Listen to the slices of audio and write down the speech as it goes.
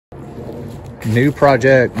new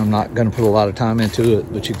project. I'm not going to put a lot of time into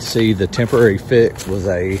it, but you can see the temporary fix was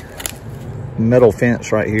a metal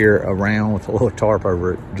fence right here around with a little tarp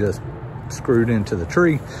over it, just screwed into the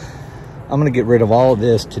tree. I'm going to get rid of all of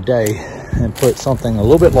this today and put something a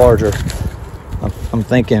little bit larger. I'm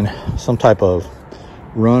thinking some type of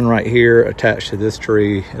run right here attached to this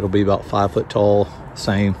tree. It'll be about 5 foot tall,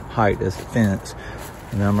 same height as the fence.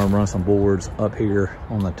 And then I'm gonna run some boards up here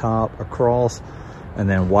on the top across and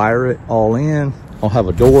then wire it all in. I'll have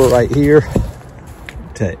a door right here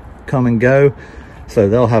to come and go. So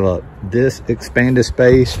they'll have this expanded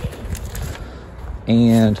space.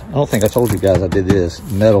 And I don't think I told you guys I did this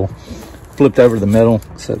metal, flipped over the metal.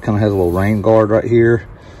 So it kind of has a little rain guard right here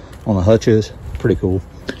on the hutches. Pretty cool.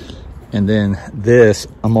 And then this,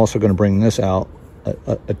 I'm also going to bring this out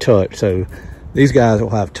a touch. So these guys will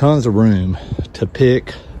have tons of room to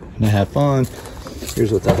pick and have fun.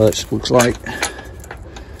 Here's what the hutch looks like.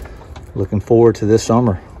 Looking forward to this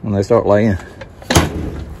summer when they start laying.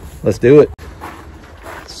 Let's do it.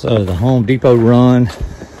 So the Home Depot run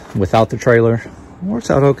without the trailer works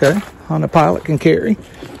out okay. Honda Pilot can carry.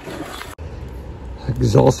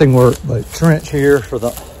 Exhausting work, but trench here for the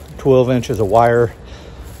 12 inches of wire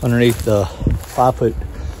underneath the 5 foot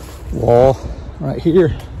wall right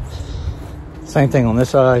here. Same thing on this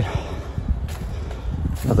side.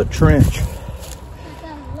 Another trench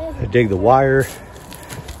to dig the wire.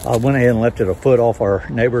 I went ahead and left it a foot off our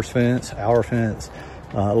neighbor's fence, our fence,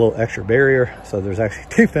 a little extra barrier. So there's actually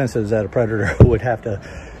 2 fences that a predator would have to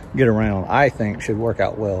get around. I think should work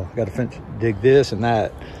out well. Got to dig this and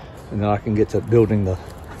that, and then I can get to building the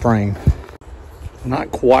frame.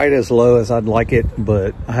 Not quite as low as I'd like it,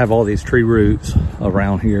 but I have all these tree roots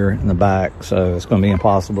around here in the back, so it's going to be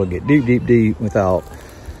impossible to get deep without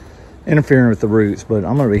interfering with the roots. But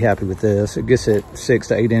I'm going to be happy with this. It gets it 6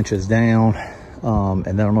 to 8 inches down, and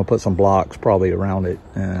then I'm going to put some blocks probably around it.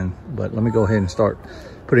 But let me go ahead and start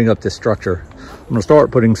putting up this structure. I'm going to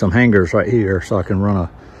start putting some hangers right here so I can run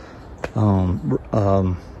a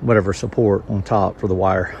whatever support on top for the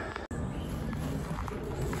wire.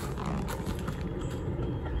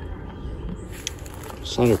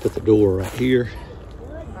 So I'm gonna put the door right here.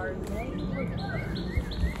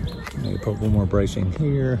 Maybe put one more bracing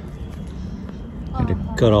here. And to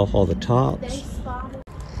cut off all the tops.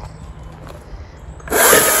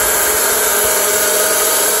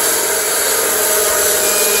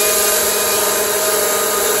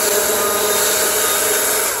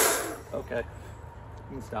 Okay,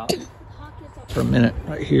 you can stop. For a minute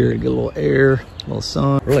right here to get a little air, a little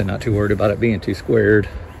sun. Really not too worried about it being too squared.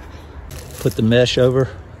 Put the mesh over,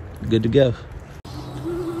 good to go.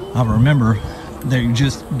 I remember they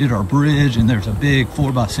just did our bridge and there's a big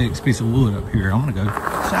 4x6 piece of wood up here. I'm gonna go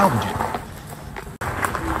salvage it.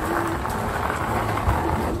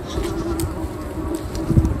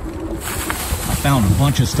 I found a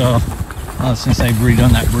bunch of stuff since they've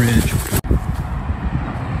redone that bridge.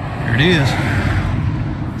 Here it is.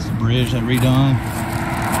 It's the bridge they redone.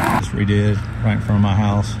 Just redid right in front of my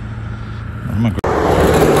house. I'm gonna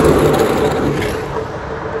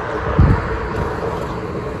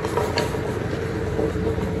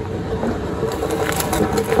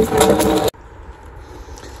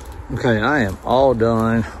Okay, I am all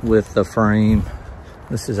done with the frame.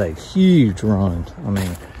 This is a huge run. I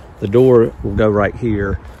mean, the door will go right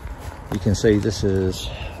here. You can see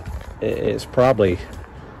it's probably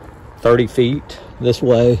 30 feet this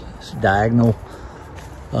way. It's diagonal.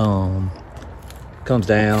 Comes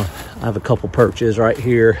down. I have a couple perches right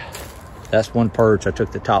here. That's one perch. I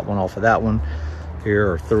took the top one off of that one.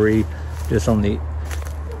 Here are 3 just on the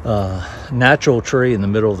natural tree in the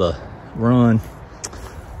middle of the run.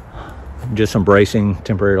 Just some bracing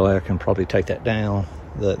temporarily. I can probably take that down.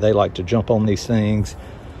 They like to jump on these things.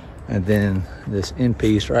 And then this end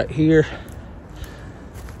piece right here.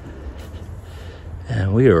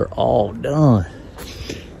 And we are all done.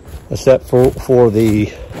 Except for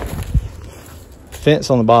the fence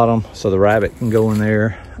on the bottom so the rabbit can go in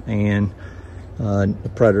there and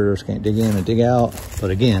the predators can't dig in and dig out.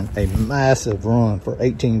 But again, a massive run for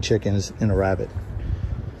 18 chickens and a rabbit.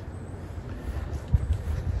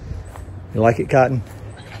 You like it, Cotton?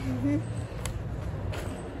 Mm-hmm.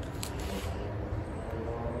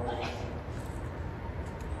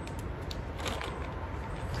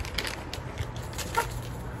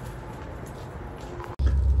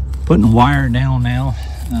 Putting the wire down now.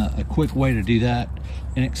 A quick way to do that,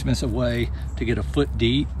 inexpensive way to get a foot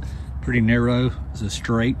deep, pretty narrow, is a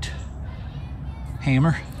straight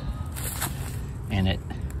hammer. And it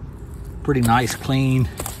pretty nice, clean.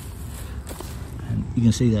 You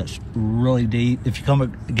can see that's really deep. If you come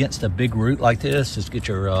against a big root like this, just get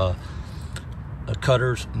your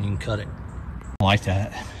cutters and you can cut it. I like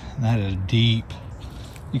that. That is deep.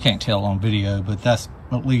 You can't tell on video, but that's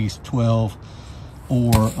at least 12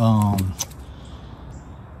 or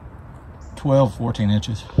 14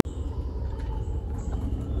 inches.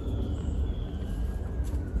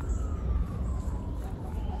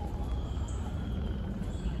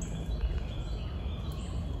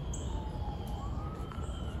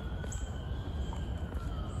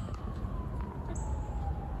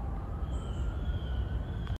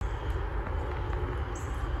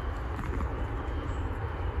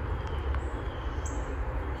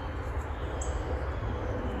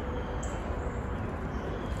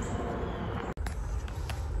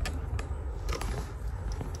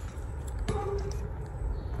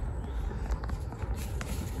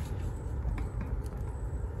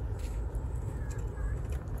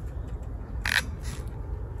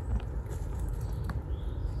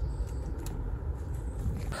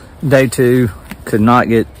 Day 2, could not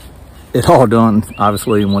get it all done,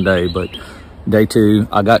 obviously, in one day, but day 2,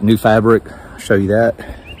 I got new fabric. I'll show you that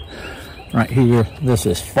right here. This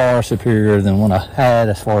is far superior than what I had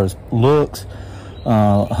as far as looks.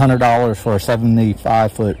 $100 for a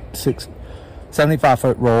 75 foot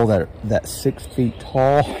roll that's 6 feet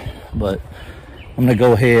tall. But I'm gonna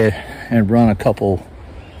go ahead and run a couple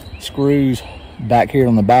screws back here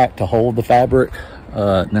on the back to hold the fabric.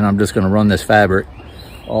 Then I'm just gonna run this fabric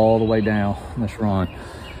all the way down this run.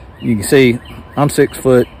 You can see I'm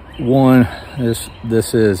 6'1".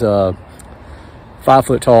 This is 5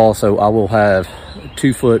 foot tall, so I will have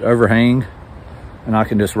 2 foot overhang, and I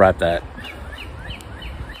can just wrap that.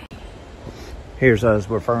 Here's what I was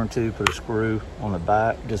referring to. Put a screw on the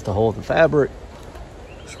back just to hold the fabric.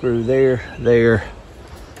 Screw there,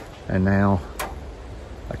 and now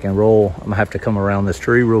I can roll. I'm gonna have to come around this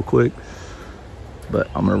tree real quick, but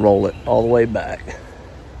I'm gonna roll it all the way back.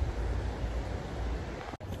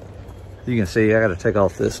 You can see I got to take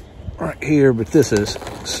off this right here, but this is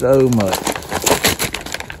so much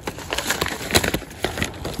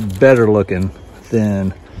better looking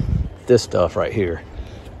than this stuff right here.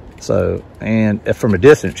 So, and from a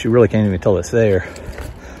distance, you really can't even tell it's there.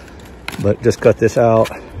 But just cut this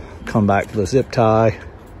out, come back to the zip tie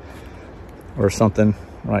or something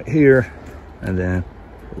right here, and then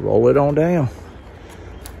roll it on down.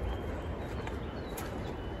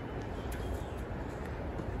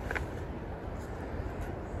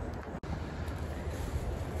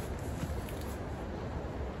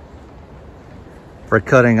 For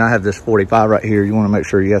cutting, I have this 45 right here. You want to make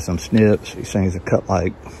sure you have some snips. These things are cut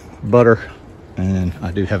like butter, and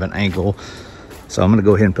I do have an angle. So I'm gonna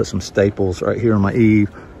go ahead and put some staples right here on my eave,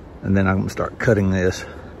 and then I'm gonna start cutting this,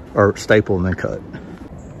 or staple and then cut.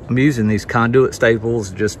 I'm using these conduit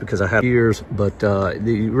staples just because I have ears, but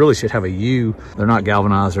you really should have a U. They're not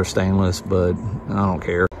galvanized or stainless, but I don't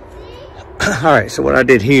care. All right, so what I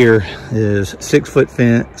did here is 6 foot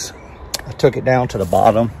fence. I took it down to the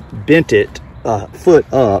bottom, bent it a foot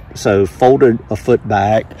up, so folded a foot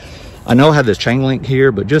back. I know I have this chain link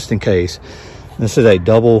here, but just in case, this is a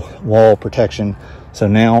double wall protection. So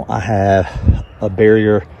now I have a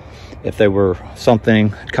barrier. If there were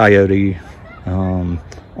something, coyote,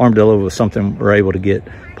 armadillo was something we're able to get,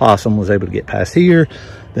 possum was able to get past here,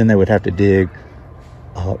 then they would have to dig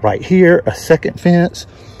right here, a second fence.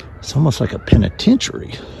 It's almost like a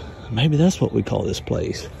penitentiary. Maybe that's what we call this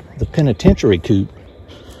place, the penitentiary coop.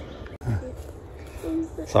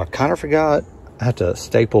 So I kind of forgot I have to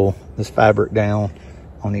staple this fabric down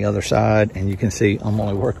on the other side, and you can see I'm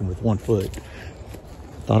only working with 1 foot.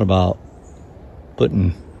 Thought about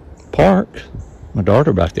putting Park, my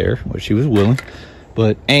daughter, back there, which she was willing,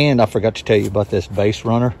 and I forgot to tell you about this base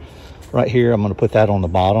runner right here. I'm going to put that on the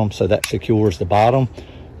bottom, so that secures the bottom.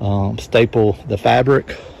 Staple the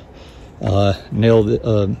fabric,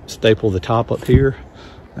 staple the top up here,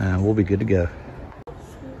 and we'll be good to go.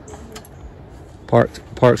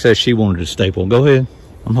 Park says she wanted to staple. Go ahead.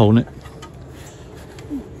 I'm holding it.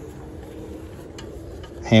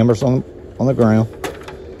 Hammers on the ground.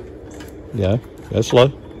 Go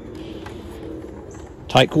slow.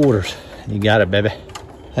 Tight quarters. You got it, baby.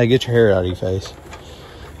 Hey, get your hair out of your face.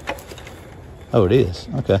 Oh, it is.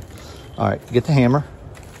 Okay. All right. Get the hammer.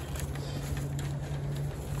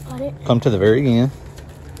 Got it. Come to the very end.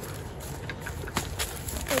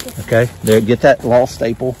 Okay. There. Get that lost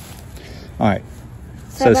staple. All right.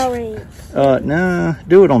 So, nah,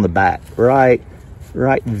 do it on the back, right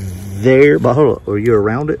there. But hold on, are you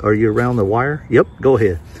around it? Are you around the wire? Yep, go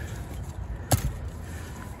ahead.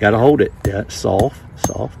 Gotta hold it. Yeah, soft,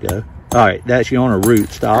 go. All right, that's you on a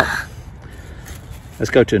root, stop.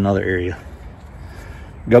 Let's go to another area.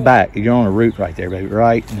 Go back, you're on a root right there, baby,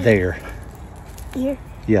 right there. Here?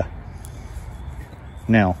 Yeah.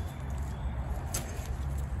 Now.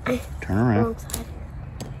 Turn around.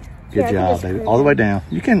 Good job, baby. All the way down.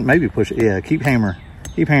 You can maybe push it. Yeah, keep hammering.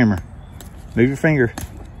 Keep hammering. Move your finger.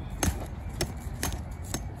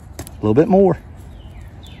 A little bit more.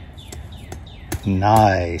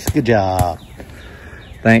 Nice. Good job.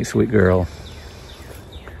 Thanks, sweet girl.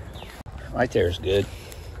 Right there is good.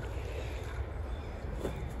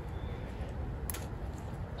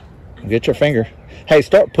 Get your finger. Hey,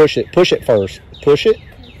 start push it. Push it first. Push it.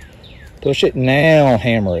 Push it. Now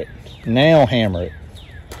hammer it. Now hammer it.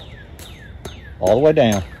 All the way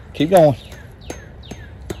down. Keep going.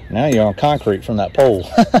 Now you're on concrete from that pole.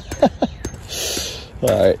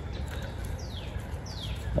 All right.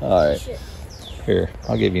 All right. Here,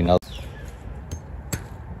 I'll give you another.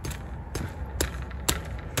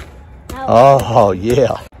 Oh,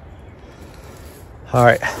 yeah. All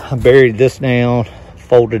right, I buried this down,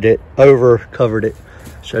 folded it over, covered it.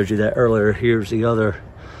 Showed you that earlier. Here's the other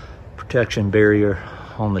protection barrier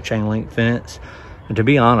on the chain link fence. And to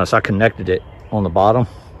be honest, I connected it on the bottom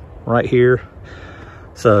right here.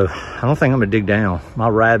 So I don't think I'm gonna dig down. My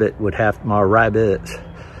rabbits would have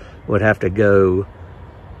to go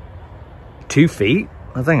 2 feet.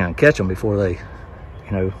 I think I can catch them before they,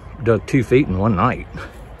 you know, dug 2 feet in one night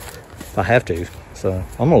if I have to. So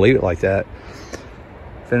I'm gonna leave it like that.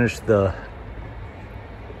 Finish the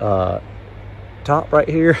top right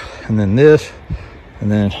here, and then this,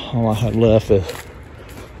 and then all I have left is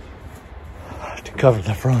to cover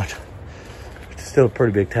the front. It's still a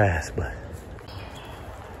pretty big task, but.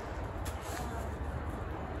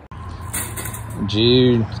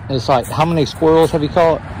 Jude, it's like, how many squirrels have you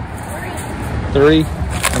caught? 3.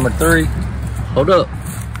 Number 3. Hold up.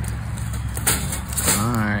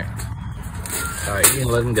 Alright. Alright, you can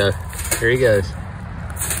let him go. Here he goes.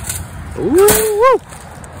 Ooh, woo.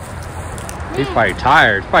 He's probably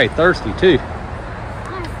tired. He's probably thirsty too.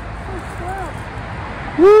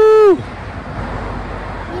 Woo! He's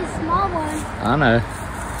a small one. I know.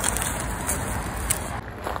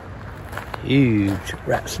 Huge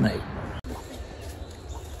rat snake.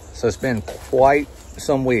 So it's been quite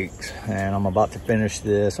some weeks, and I'm about to finish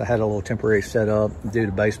this. I had a little temporary setup due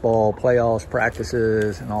to baseball playoffs,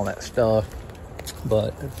 practices, and all that stuff.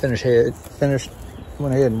 But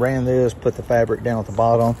went ahead and ran this, put the fabric down at the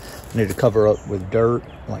bottom. I need to cover up with dirt,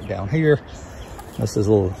 like down here. This is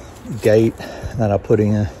a little gate that I put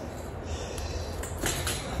in.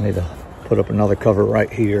 I need to put up another cover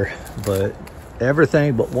right here. But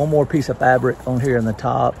everything but one more piece of fabric on here in the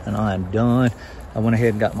top, and I am done. I went ahead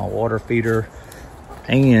and got my water feeder,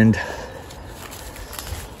 and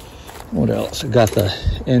what else? I got the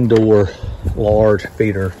indoor large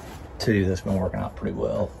feeder too. That's been working out pretty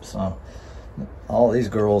well. So all these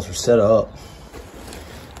girls are set up,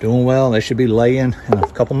 doing well. They should be laying in a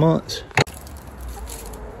couple months.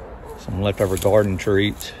 Some leftover garden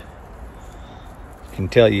treats. I can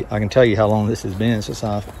tell you how long this has been since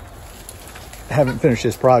I haven't finished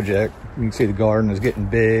this project. You can see the garden is getting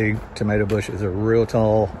big. Tomato bushes are real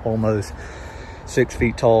tall, almost 6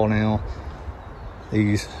 feet tall now.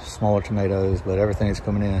 These smaller tomatoes, but everything's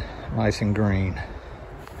coming in nice and green.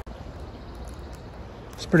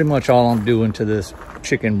 That's pretty much all I'm doing to this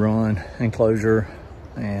chicken run enclosure,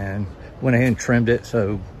 and went ahead and trimmed it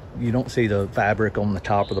so you don't see the fabric on the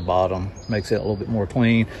top or the bottom. Makes it a little bit more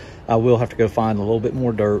clean. I will have to go find a little bit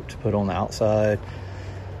more dirt to put on the outside,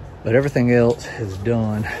 but everything else is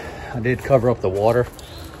done. I did cover up the water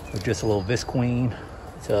with just a little Visqueen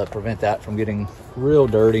to prevent that from getting real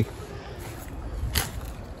dirty.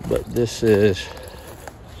 But this is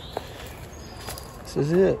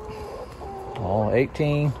it. All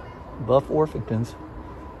 18 buff Orpingtons.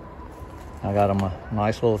 I got him a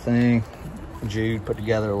nice little thing. Jude put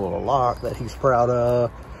together a little lock that he's proud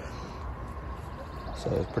of. So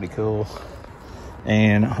it's pretty cool.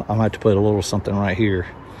 And I might have to put a little something right here.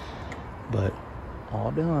 But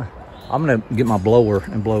all done. I'm gonna get my blower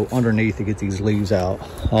and blow underneath to get these leaves out.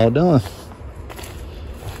 All done.